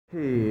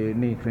Hii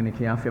ni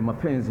kliniki ya afya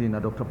mapenzi na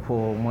Dr.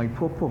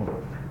 MWAIPOPO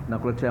na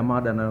kuletea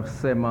mada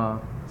inayosema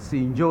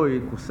enjoy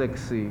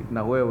kuseksi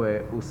na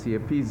wewe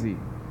usiepizz.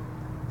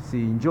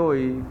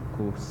 Enjoy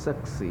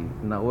kuseksi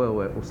na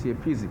wewe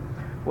usiepizz.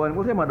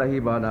 Nikuletea mada hii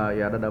baada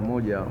ya dada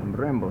moja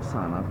mrembo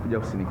sana kuja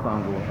kusini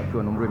kwangu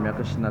akiwa na umri wa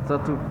miaka 23.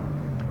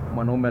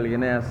 Mwanaume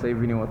aliyenea sasa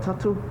hivi ni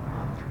watatu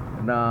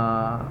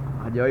na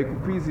hajawahi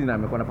kupizi na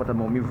amekuwa anapata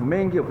maumivu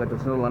mengi wakati wa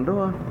tendo la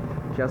ndoa,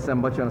 kiasi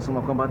ambacho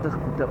anasema kwamba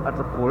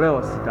hata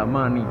kuolewa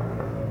sitamani.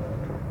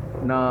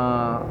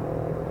 Na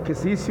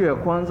kesi hii sio ya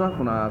kwanza.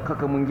 Kuna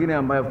kaka mwingine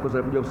ambaye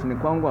alikuja kusini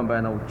kwangu ambaye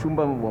ana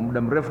uchumba wa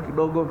muda mrefu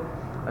kidogo,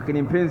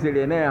 lakini mpenzi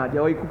aliyenea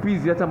hajawahi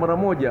kupizi hata mara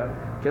moja,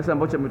 kiasi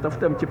ambacho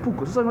ametafuta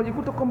mchepuko. Sasa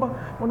unajikuta kwamba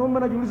mwanaume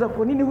anajiuliza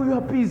kwa nini huyu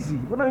hapizi?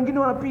 Kuna wengine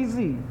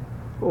wanapizi.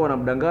 Wao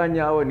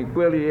wanamdanganya au ni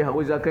kweli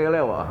hawezi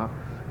akaelewa.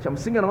 Cha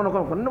msingi anaona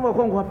kwamba kwa nini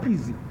kwangu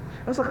hapizi.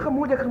 Sasa kaka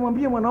mmoja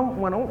akamwambia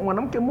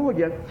mwanamke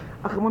mmoja,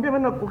 akamwambia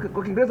maneno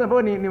kwa Kiingereza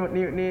ambayo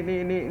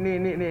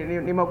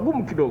ni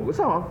magumu kidogo,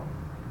 sawa?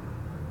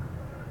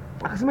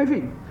 Akasema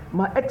hivi,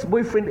 my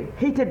ex-boyfriend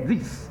hated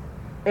this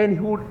and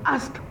he would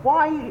ask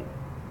why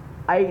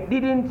I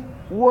didn't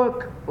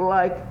work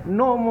like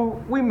normal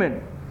women.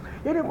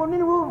 Yaani kwa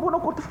nini wewe mbona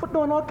uko tofauti na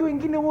wanawake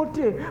wengine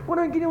wote?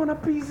 Mbona wengine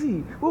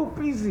wanapizi? Wewe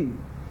upizi.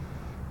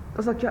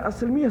 Sasa kia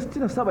asilimia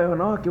 67 ya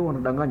wanawake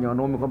wanadanganya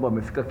wanaume kwamba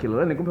wamefika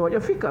kileleni, kumbe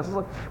hawajafika.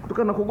 Sasa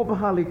kutokana na kuogopa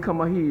hali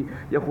kama hii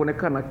ya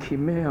kuonekana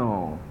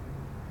kimeo,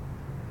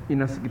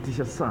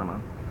 inasikitisha sana.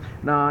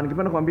 Na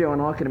ningependa kuambia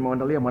wanawake,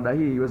 nimewaandalia mada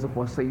hii iweze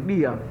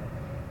kuwasaidia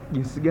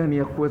jinsi gani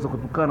ya kuweza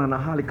kuepukana na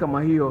hali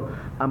kama hiyo,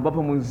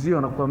 ambapo mwenzio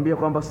anakuambia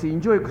kwamba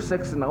enjoy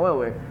kusex na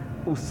wewe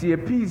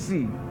usiepizz.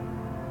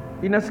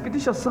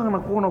 Inasikitisha sana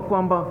kuona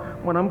kwamba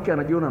mwanamke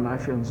anajiona na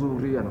afya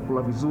nzuri,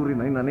 anakula vizuri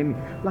na nini na nini,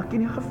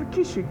 lakini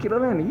hafikishi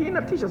kileleni. Hii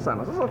inatisha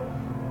sana. Sasa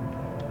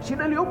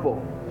shida iliyopo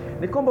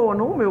ni kwamba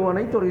wanaume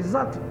wanaitwa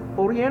result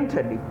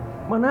oriented.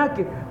 Maana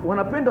yake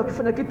wanapenda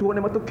wakifanya kitu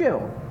waone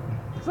matokeo.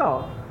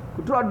 Sawa?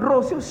 Kutoa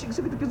draw sio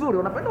kitu kizuri,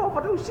 wanapenda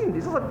wapate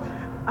ushindi. Sasa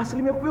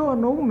asilimia kubwa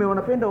wanaume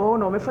wanapenda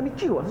waone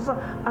wamefanikiwa. Sasa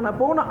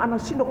anapoona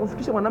anashindwa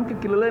kumfikisha mwanamke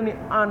kileleni,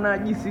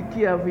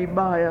 anajisikia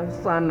vibaya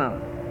sana.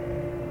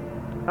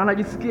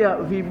 Anajisikia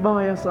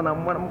vibaya sana.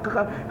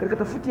 Kaka katika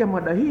tafiti ya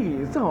mada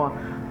hii, sawa,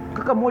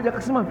 kaka mmoja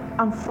akasema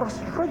I'm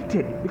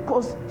frustrated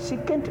because she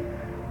can't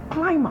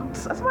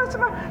climax. Asema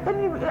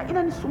yani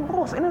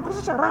inanisumbua,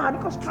 inanikosesha raha,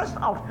 niko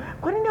stressed out.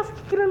 Kwa nini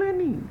afiki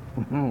kileleni?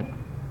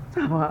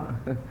 Sawa.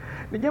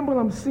 Ni jambo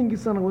la msingi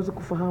sana uweze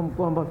kufahamu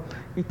kwamba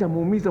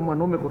itamuumiza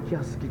mwanaume kwa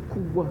kiasi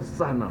kikubwa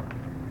sana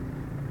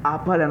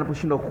pale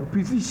anaposhindwa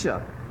kupizisha.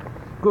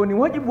 Kwa hiyo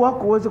ni wajibu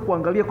wako uweze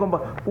kuangalia kwamba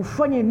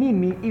ufanye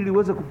nini ili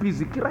uweze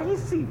kupizi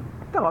kirahisi.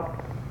 Sawa?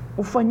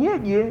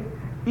 Ufanyeje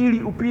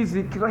ili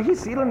upizi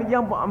kirahisi? Hilo ni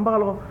jambo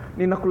ambalo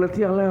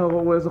ninakuletea leo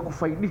uweze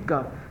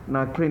kufaidika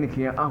na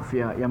kliniki ya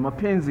afya ya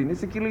mapenzi.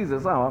 Nisikilize,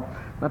 sawa?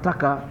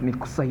 Nataka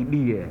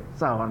nikusaidie.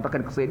 Sawa? Nataka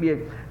nikusaidie,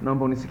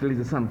 naomba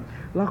unisikilize sana.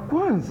 La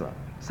kwanza,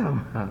 sawa?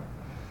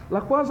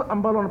 La kwanza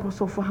ambalo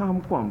unapaswa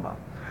ufahamu kwamba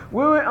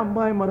wewe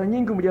ambaye mara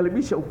nyingi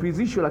umejaribisha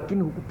upizisho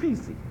lakini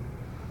hukupizi,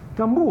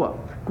 tambua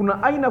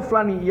kuna aina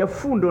fulani ya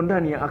fundo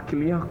ndani ya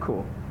akili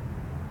yako.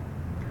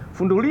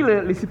 Fundo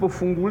lile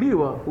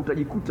lisipofunguliwa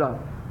utajikuta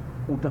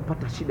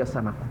utapata shida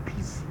sana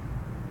kupizi.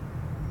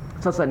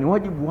 Sasa ni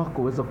wajibu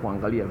wako uweze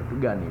kuangalia vitu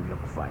gani vya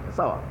kufanya,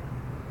 sawa?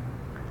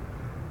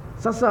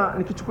 Sasa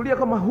nikichukulia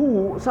kama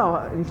huu,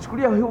 sawa,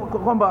 nikichukulia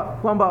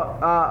kwamba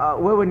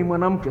wewe ni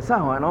mwanamke,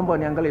 sawa, naomba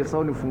niangalie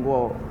sawa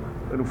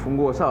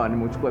ufunguo, sawa,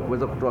 nimechukua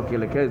kuweza kutoa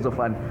kielekezo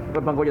fulani.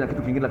 Kwa ngoja na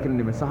kitu kingine lakini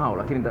nimesahau,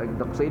 lakini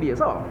nitakusaidia,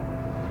 sawa?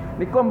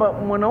 Ni kwamba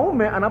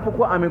mwanaume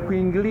anapokuwa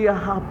amekuingilia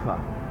hapa,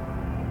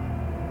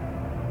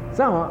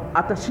 sawa,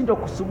 atashindwa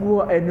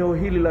kusugua eneo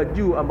hili la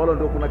juu ambalo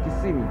ndio kuna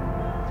kisimi.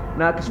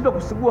 Na akishindwa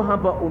kusugua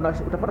hapa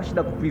utapata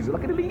shida kupizi.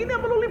 Lakini lingine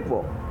ambalo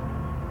lipo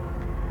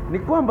ni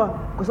kwamba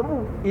kwa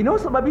sababu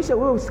inayosababisha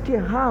wewe usikie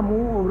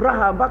hamu,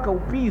 raha mpaka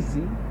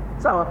upizi,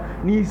 sawa,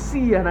 ni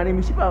hisia na ni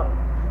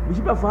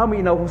mishipa fahamu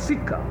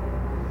inahusika.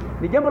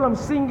 Ni jambo la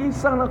msingi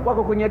sana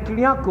kwako kwenye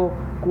akili yako.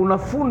 Kuna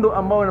fundo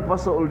ambao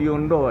unapaswa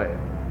uliondoe,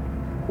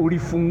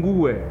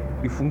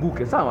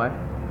 lifunguke, sawa?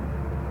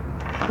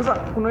 Sasa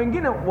kuna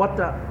wengine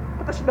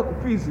watapata shida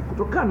kupizi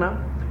kutokana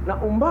na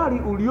umbali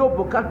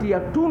uliopo kati ya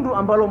tundu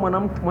ambalo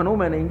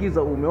mwanaume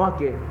anaingiza uume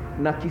wake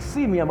na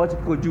kisimi ambacho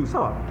kiko juu,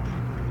 sawa?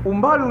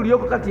 Umbali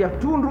ulioko kati ya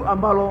tundu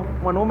ambalo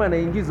mwanaume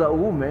anaingiza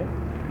uume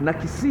na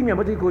kisimi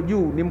ambacho kiko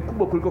juu ni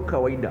mkubwa kuliko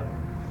kawaida.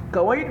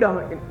 Kawaida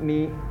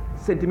ni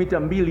sentimita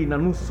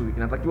 2.5,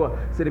 inatakiwa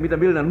sentimita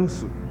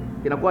 2.5.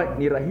 Inakuwa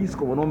ni rahisi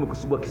kwa mwanaume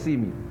kusugua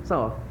kisimi,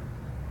 sawa?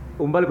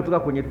 Umbali kutoka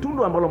kwenye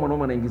tundu ambalo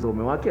mwanaume anaingiza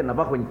uume wake na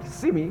mpaka kwenye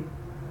kisimi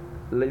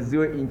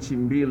ziwe inchi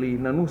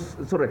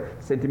 2.5,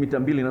 sentimita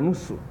 2.5.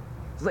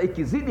 Sasa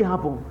ikizidi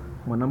hapo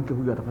mwanamke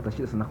huyu atapata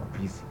shida sana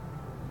kupizi.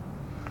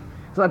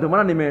 Sasa ndio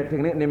maana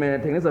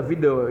nimetengeneza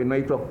video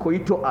inaitwa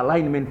coital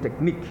alignment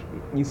technique.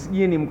 Jinsi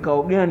gani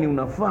mkao gani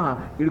unafaa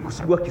ili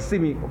kusugua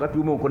kisimi wakati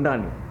uume uko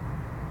ndani.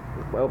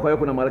 Kwa hiyo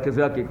kuna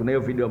maelekezo yake, kuna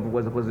hiyo video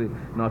ambayo kwanza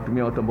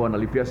nawatumia watu ambao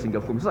wanalipia shilingi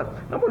 10,000. Sasa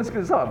naomba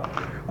nisikilize, sawa?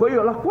 Kwa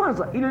hiyo la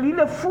kwanza, ili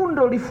lile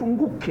fundo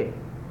lifunguke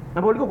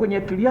ambalo liko kwenye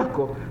akili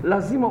yako,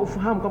 lazima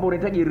ufahamu kwamba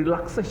unahitaji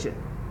relaxation.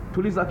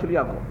 Tuliza akili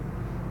yako.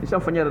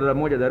 Nishamfanyia dada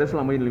mmoja Dar es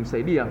Salaam, mimi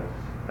nilimsaidia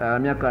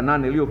miaka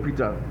 8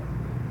 iliyopita.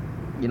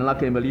 Jina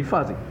lake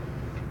nimelihifadhi.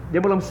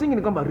 Jambo la msingi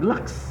ni kwamba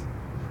relax.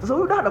 Sasa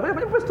huyu dada,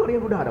 kwenye story ya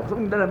huyu dada, kwa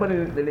sababu ni dada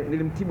ambaye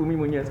nilimtibu mimi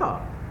mwenyewe, sawa?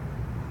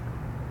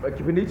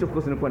 Kipindi hicho of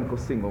course nilikuwa niko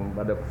single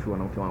baada ya kufiwa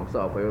na mke wangu,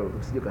 sawa? Kwa hiyo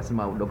usije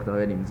kusema daktari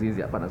wewe ni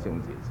mzinzi. Hapana, sio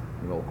mzinzi,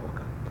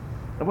 nimeokoka.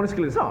 Naomba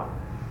nisikilize, sawa?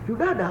 Huyu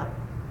dada,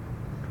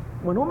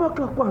 mwanaume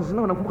wake wa kwanza,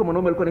 na nakumbuka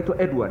mwanaume alikuwa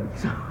anaitwa Edward,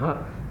 sawa?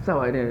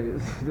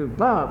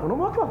 Sawa,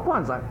 mwanaume wake wa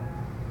kwanza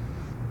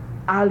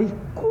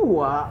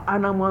alikuwa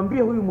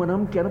anamwambia huyu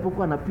mwanamke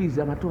anapokuwa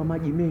anapiza anatoa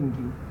maji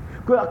mengi.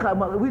 Kwa hiyo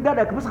huyu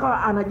dada akipasa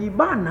kama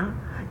anajibana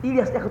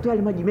ili asije akatoa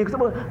ile maji mengi,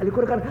 sababu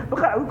alikuwa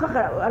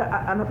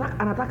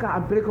anataka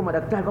ampeleke kwa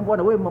madaktari kwamba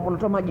bwana, wewe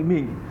unatoa maji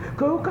mengi.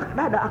 Kwa hiyo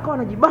dada akawa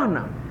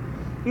anajibana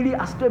ili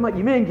asitoe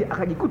maji mengi,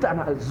 akajikuta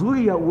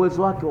anazuia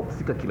uwezo wake wa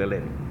kufika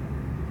kileleni.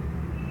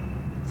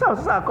 Sawa,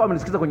 sasa akawa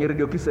amenisikiza kwenye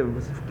radio Kiss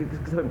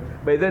FM.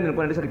 By then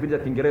nilikuwa naendesha kipindi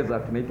cha Kiingereza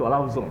kinaitwa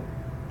Love Zone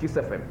Kiss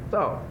FM.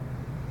 Sawa.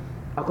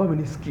 Akawa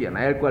amenisikia na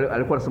yeye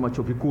alikuwa anasoma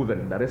chuo kikuu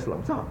Dar es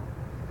Salaam, sawa?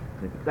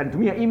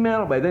 Kanitumia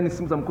email. By then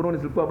simu za mkononi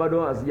zilikuwa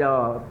bado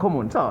hazijawa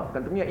common, sawa?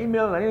 Kanitumia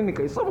email na nini,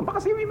 nikaisoma mpaka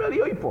sasa email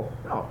hiyo ipo,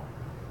 sawa?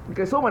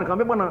 Nikaisoma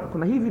nikamwambia, bwana,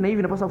 kuna hivi na hivi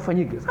inapaswa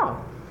kufanyike, sawa?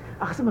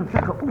 Akasema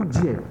nataka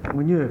uje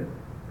mwenyewe.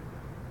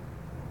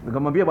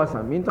 Nikamwambia basi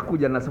mimi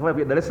nitakuja na safari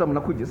ya Dar es Salaam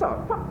nakuja, sawa?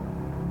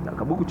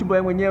 Akabuku chumba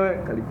yeye mwenyewe,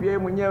 kalipia yeye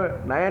mwenyewe,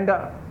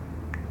 naenda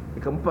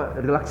nikampa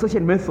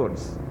relaxation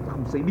methods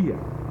kumsaidia.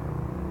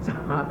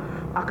 Sasa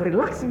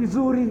akarelax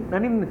vizuri na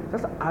nini.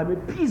 Sasa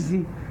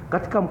amepizi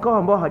katika mkao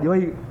ambao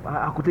hajawahi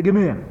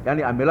hakutegemea.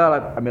 Yaani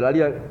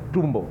amelalia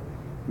tumbo.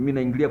 Mimi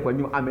naingilia kwa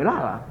nyuma,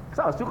 amelala.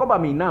 Sawa, sio kwamba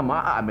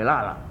ameinama,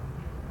 amelala.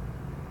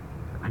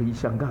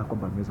 Alishangaa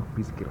kwamba ameweza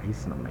kupizi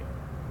kirahisi namna hiyo.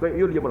 Kwa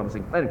hiyo ni jambo la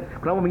msingi. Yaani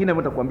kuna mambo mengine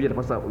ambayo nitakwambia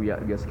itapasa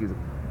uyasikize.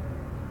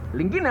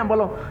 Lingine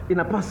ambalo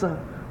inapasa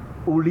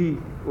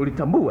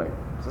ulitambue.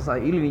 Sasa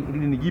hili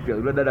ni jipya,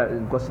 yule dada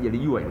nilikuwa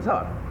sijalijua hivi,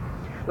 sawa?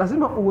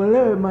 Lazima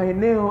uelewe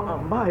maeneo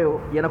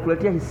ambayo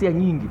yanakuletea hisia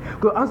nyingi.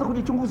 Kwa hiyo anza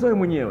kujichunguza wewe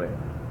mwenyewe.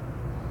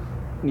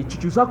 Ni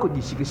chuchu zako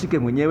jishikishike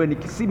mwenyewe, ni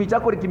kisimi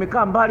chako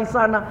kimekaa mbali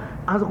sana,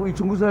 anza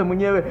kujichunguza wewe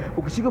mwenyewe.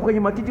 Ukishika kwenye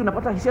matiti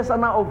unapata hisia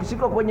sana, au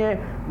ukishika kwenye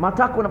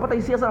matako unapata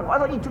hisia sana.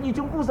 Kwanza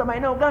jichunguza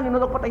maeneo gani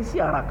unaweza kupata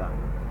hisia haraka.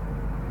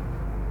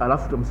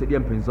 Alafu tutamsaidia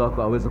mpenzi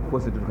wako aweze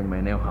kuconcentrate kwenye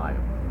maeneo hayo.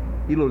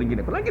 Hilo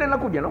lingine. Kuna lingine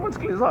linakuja. Naomba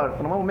nisikilize.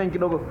 Kuna mambo mengi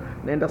kidogo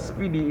naenda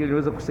speed ili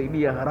niweze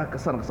kusaidia haraka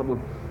sana, kwa sababu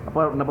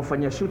hapa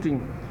ninapofanyia shooting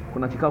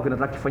kuna kikao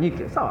kinataka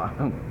kifanyike. Sawa?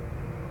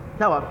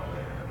 Sawa.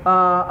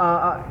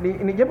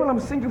 Ni jambo la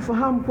msingi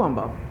ufahamu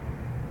kwamba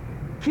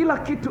kila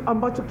kitu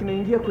ambacho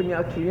kinaingia kwenye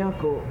akili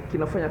yako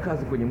kinafanya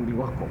kazi kwenye mwili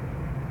wako.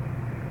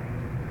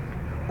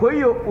 Kwa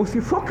hiyo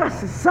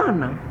usifocus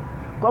sana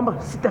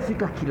kwamba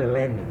sitafika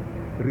kileleni.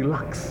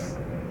 Relax.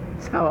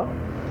 Sawa?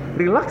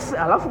 Relax,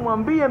 alafu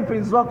mwambie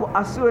mpenzi wako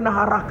asiwe na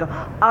haraka,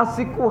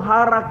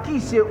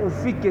 asikuharakishe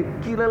ufike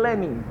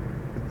kileleni.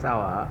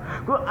 Sawa?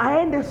 Kwa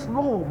aende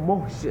slow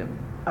motion,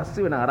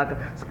 asiwe na haraka.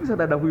 Sikiliza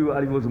dada huyu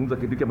alivyozungumza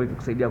kitu kile ambacho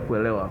kusaidia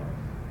kuelewa.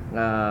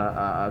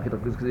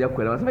 Kitakusaidia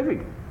kuelewa. Sema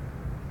hivi.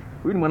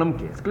 Huyu ni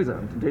mwanamke. Sikiliza,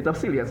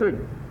 nitaitafsiri. Sasa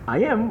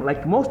I am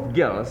like most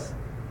girls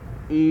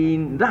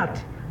in that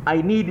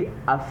I need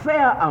a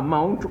fair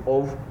amount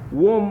of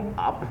warm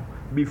up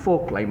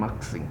before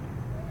climaxing.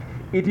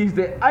 It is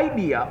the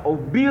idea of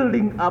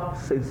building up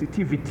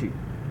sensitivity.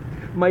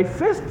 My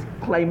first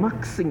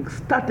climaxing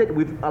started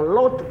with a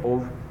lot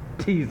of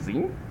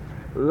teasing,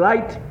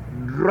 light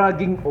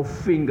dragging of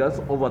fingers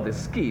over the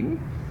skin,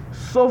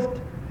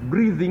 soft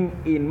breathing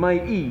in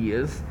my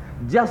ears,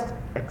 just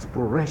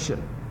exploration.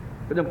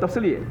 Ngoja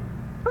mtafsirie.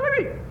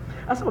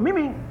 Asema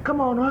mimi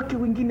kama wanawake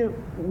wengine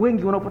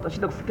wengi wanaopata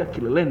shida kufika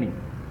kileleni,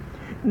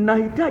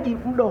 nahitaji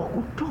muda wa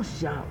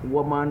kutosha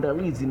wa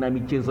maandalizi na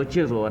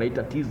michezo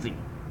wanaita teasing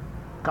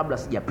kabla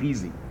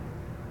sijapizi.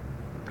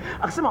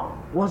 Akasema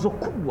wazo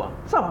kubwa,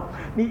 sawa,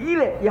 ni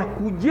ile ya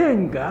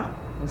kujenga,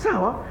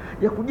 sawa,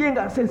 ya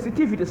kujenga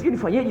sensitivity. Sijui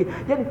nifanyeje,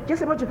 yani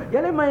kiasi ambacho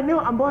yale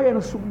maeneo ambayo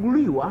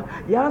yanasuguliwa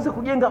yaanze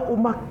kujenga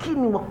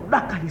umakini wa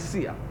kudaka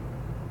hisia.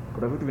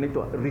 Kuna vitu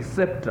vinaitwa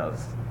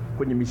receptors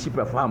kwenye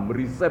mishipa ya fahamu,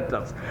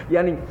 receptors.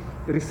 Yani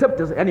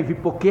receptors, yani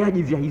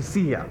vipokeaji vya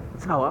hisia,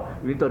 sawa,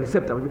 vinaitwa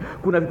receptors.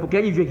 Kuna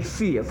vipokeaji vya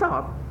hisia,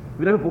 sawa,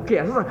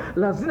 vinavyopokea. Sasa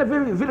lazima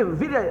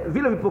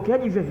vile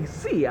vipokeaji vya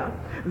hisia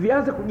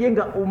vianze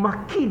kujenga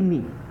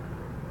umakini.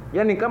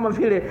 Yani kama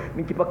vile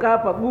nikipaka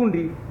hapa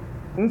gundi,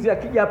 nzi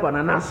akija hapa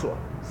ananaswa.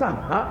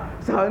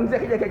 Sawa, nzi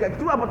akija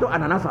kitu hapa tu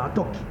ananaswa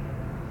atoki.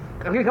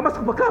 Lakini kama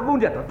sikupaka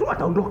gundi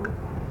ataondoka.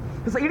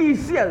 Sasa ili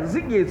hisia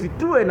zije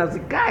zitue na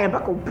zikae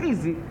mpaka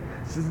upizi,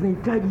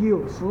 zinahitaji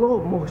hiyo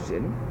slow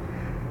motion,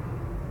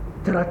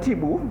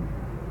 taratibu,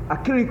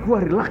 akili kuwa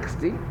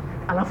relaxed,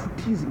 alafu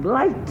teasing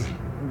light.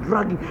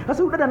 dragging.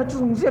 Sasa huyu dada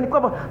anachozungumzia ni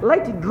kwamba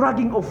light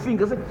dragging of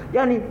fingers,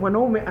 yani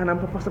mwanaume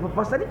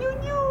anampapasa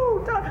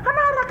juu, hana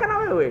haraka na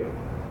wewe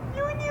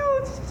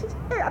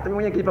hata mimi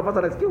mwenyewe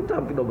kilipapasa nasikia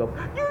utamu kidogo hapo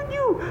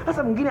juu.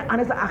 Sasa mwingine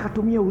anaweza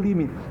akatumia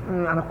ulimi,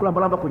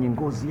 anakulamba kwenye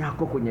ngozi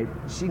yako, kwenye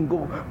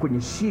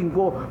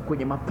shingo,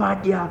 kwenye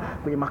mapaja,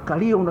 kwenye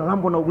makalio,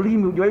 unalamba na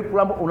ulimi. Hujawahi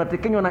kulamba,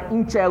 unatekenywa na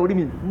incha ya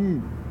ulimi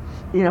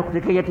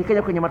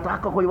inakutekenya kwenye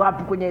matako, kwa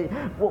wapi, kwenye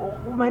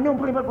maeneo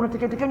mbalimbali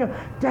unatekenywa,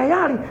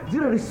 tayari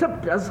zile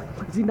receptors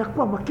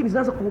zinakuwa makini,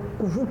 zinaanza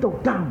kuvuta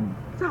utamu.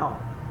 Sawa.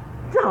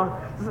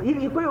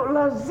 Kwa hiyo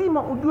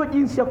lazima ujue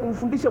jinsi ya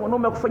kumfundisha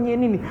mwanaume akufanyie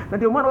nini, na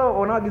ndio maana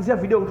wanaagizia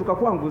video kutoka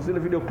kwangu, zile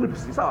video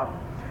clips. Sawa,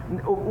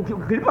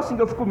 ukilipa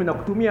shilingi 10,000 na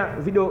kutumia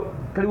video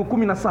karibu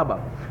 17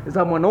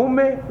 za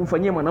mwanaume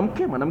kumfanyia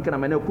mwanamke na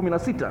maeneo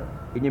 16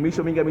 yenye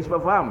miisho mingi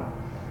ameshafahamu,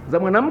 za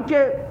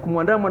mwanamke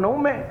kumwandaa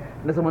mwanaume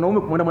na za mwanaume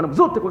kumwandaa mwanamke,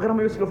 zote kwa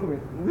gharama hiyo shilingi 10,000.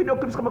 Video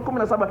clips kama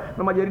 17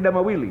 na majarida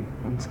mawili.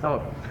 Sawa.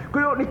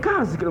 Kwa hiyo ni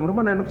kazi kile, ndio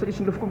maana nakuchaji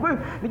shilingi 10,000. Kwa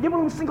hiyo ni jambo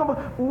la msingi kwamba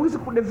uweze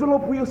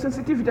kudevelop hiyo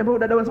sensitivity ambayo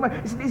dada wanasema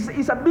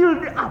is a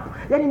build up.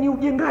 Yaani ni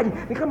ujengaji.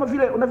 Ni kama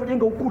vile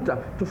unavyojenga ukuta,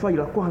 tofali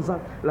la kwanza,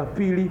 la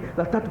pili,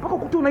 la tatu, mpaka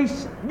ukuta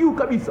unaisha juu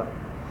kabisa.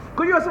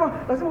 Kwa hiyo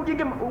lazima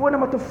ujenge, uone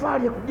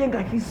matofali ya kujenga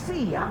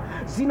hisia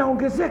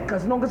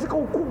zinaongezeka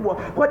ukubwa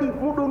kwa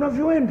muda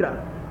unavyoenda.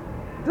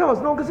 Sawa,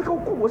 zinaongezeka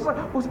ukubwa. Sasa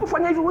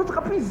usipofanya hivyo huwezi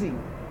kupizi.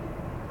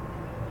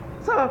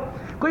 Sawa?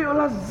 Kwa hiyo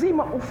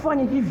lazima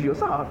ufanye hivyo.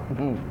 Sawa?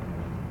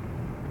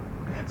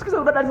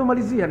 Sikiza dada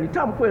alivyomalizia, ni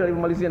tamu kweli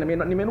alivyomalizia,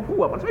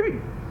 nimenukuu hapa. Sasa hivi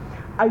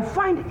I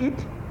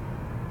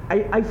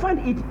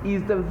find it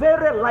is the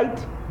very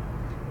light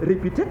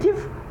repetitive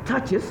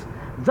touches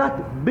that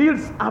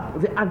builds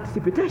up the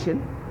anticipation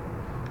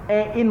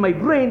in my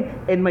brain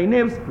and my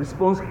nerves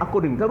response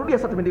accordingly. Tarudia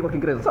sasa tumeandika kwa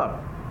Kiingereza. Sawa?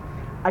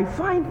 I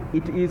find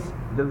it is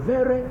the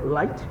very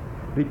light,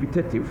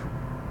 repetitive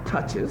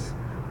touches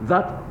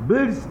that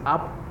builds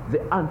up the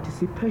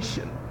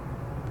anticipation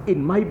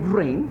in my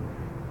brain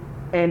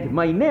and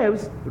my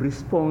nerves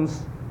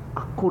response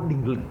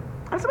accordingly.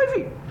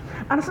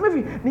 Anasema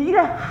hivi, ni ile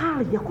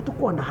hali ya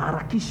kutokuwa na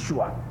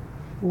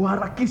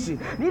uharakishi.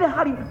 Ni ile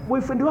hali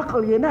boyfriend wako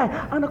aliye naye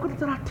anakuta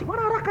taratibu,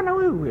 ana haraka na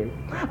wewe,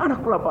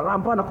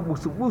 anakulamba,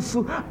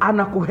 anakubusubusu,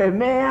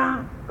 anakuhemea.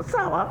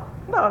 Sawa?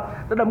 Na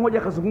dada mmoja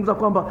akazungumza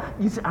kwamba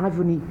jinsi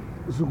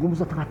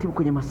anavyonizungumza taratibu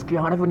kwenye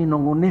masikio,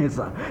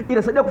 anavyoninong'oneza,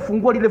 inasaidia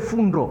kufungua lile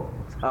fundo.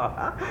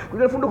 Sawa?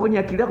 Lile fundo kwenye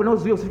akili yako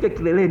linalozuia usifike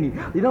kileleni,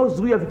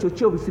 linalozuia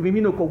vichocheo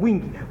visimimine kwa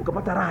wingi,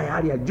 ukapata raha ya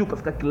hali ya juu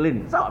kufika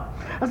kileleni. Sawa?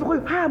 Sasa kwa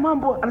hiyo haya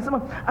mambo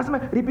anasema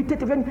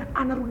repetitive, yani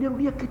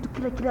anarudia kitu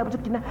kile ambacho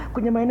kina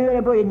kwenye maeneo yale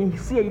ambayo yenye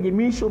hisia, yenye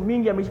misho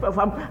mingi,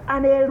 ameshafahamu,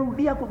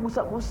 anarudia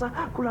kugusa,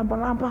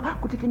 kulamba,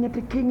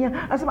 kutekenya.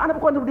 Anasema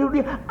anapokuwa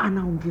anarudia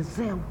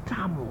anaongezea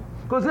utamu.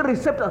 Kwa hiyo zile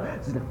receptor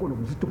zinakuwa na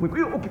uzito mwingi.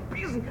 Kwa hiyo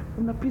ukipizi,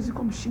 unapizi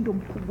kwa mshindo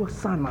mkubwa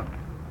sana.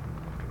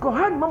 Kwa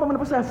haya mambo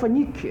yanapaswa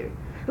yafanyike.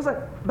 Sasa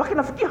baki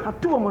nafikia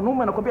hatua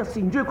mwanaume anakuambia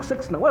si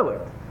kusex na wewe,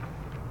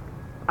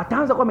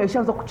 ataanza kwa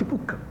ameshaanza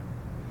kuchipuka.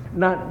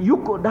 Na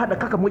yuko dada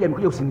kaka mmoja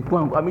amekuja usini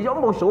kwangu,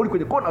 ameomba ushauri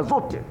kwenye kona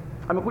zote,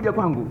 amekuja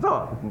kwangu.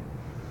 Sawa?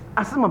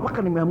 Asema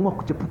mpaka nimeamua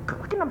kuchipuka,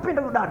 lakini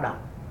nampenda yule dada.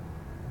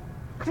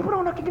 Kwa sababu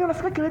unaona kingine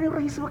anafika kileleni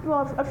rahisi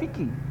wakiwa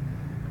afiki.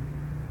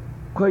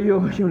 Kwa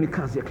hiyo ni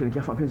kazi ya kliniki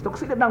ya mapenzi.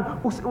 Tutakusaidia damu.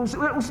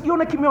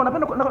 Usijione kimeo.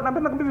 Napenda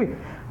kwambia hivi,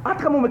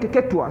 hata kama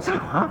umekeketwa,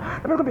 sawa?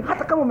 Napenda kwambia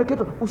hata kama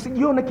umekeketwa,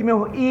 usijione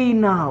kimeo,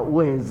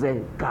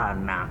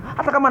 inawezekana.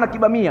 Hata kama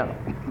anakibamia.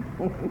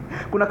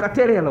 Kuna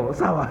katerelo,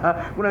 sawa?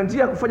 Kuna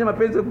njia ya kufanya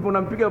mapenzi,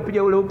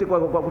 unampiga ule ukte kwa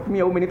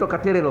kutumia ume, inaitwa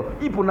katerelo.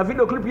 Ipo na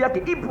video clip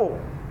yake ipo.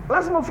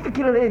 Lazima ufike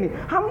kileleni.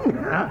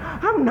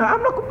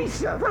 Hamna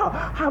kubisha, sawa?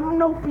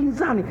 Hamna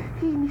upinzani.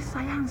 Hii ni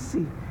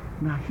sayansi.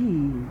 Na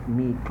hii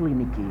ni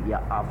kliniki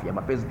ya afya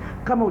mapenzi.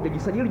 Kama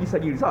hujajisajili,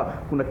 jisajili. Sawa?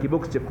 Kuna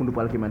kibox chekundu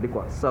pale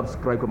kimeandikwa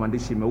subscribe kwa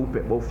maandishi meupe,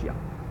 bofya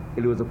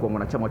ili uweze kuwa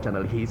mwanachama wa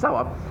channel hii.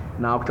 Sawa?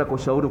 Na ukitaka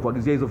ushauri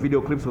kuagizia hizo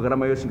video clips kwa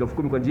gharama hiyo shilingi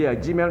 10,000 kwa njia ya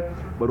Gmail,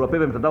 barua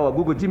pepe, mtandao wa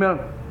Google Gmail,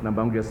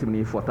 namba yangu ya simu ni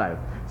ifuatayo: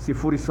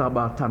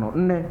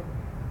 0754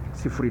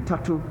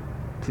 03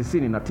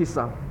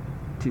 99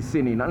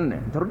 94.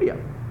 Nitarudia: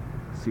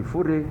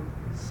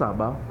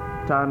 0754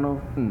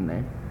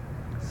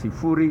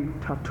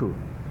 03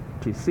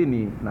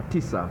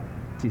 99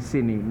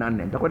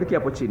 94. Nitakuandikia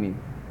hapo chini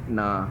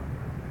na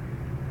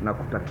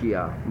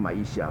kutakia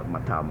maisha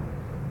matamu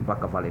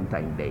mpaka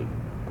Valentine Day.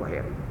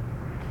 Kwaheri.